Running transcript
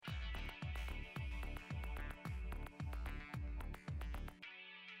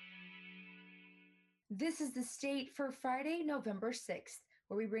This is the state for Friday, November 6th,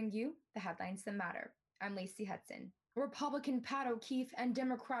 where we bring you the headlines that matter. I'm Lacey Hudson. Republican Pat O'Keefe and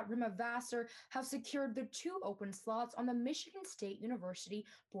Democrat Rima Vassar have secured the two open slots on the Michigan State University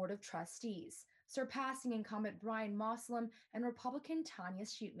Board of Trustees, surpassing incumbent Brian Moslem and Republican Tanya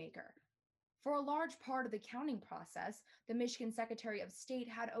Shoemaker. For a large part of the counting process, the Michigan Secretary of State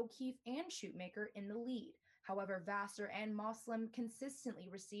had O'Keefe and Shoemaker in the lead. However, Vassar and Moslem consistently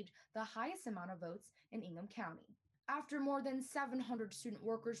received the highest amount of votes in Ingham County. After more than 700 student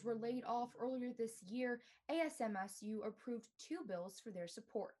workers were laid off earlier this year, ASMSU approved two bills for their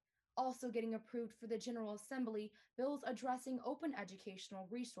support. Also getting approved for the General Assembly, bills addressing open educational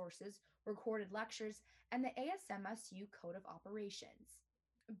resources, recorded lectures, and the ASMSU Code of Operations.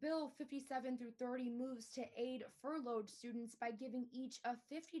 Bill 57 through 30 moves to aid furloughed students by giving each a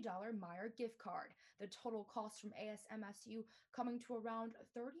 $50 Meyer gift card, the total cost from ASMSU coming to around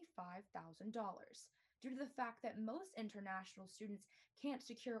 $35,000. Due to the fact that most international students can't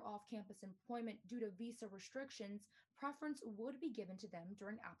secure off-campus employment due to visa restrictions, preference would be given to them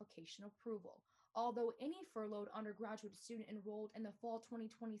during application approval. Although any furloughed undergraduate student enrolled in the fall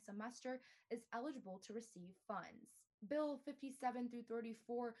 2020 semester is eligible to receive funds. Bill 57 through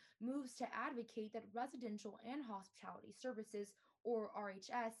 34 moves to advocate that residential and hospitality services, or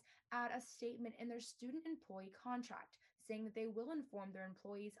RHS, add a statement in their student employee contract saying that they will inform their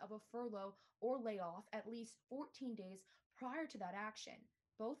employees of a furlough or layoff at least 14 days prior to that action.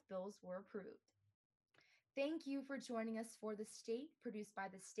 Both bills were approved. Thank you for joining us for The State, produced by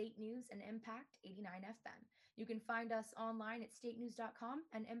the State News and Impact 89 FM. You can find us online at statenews.com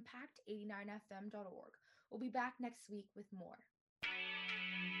and impact89fm.org. We'll be back next week with more.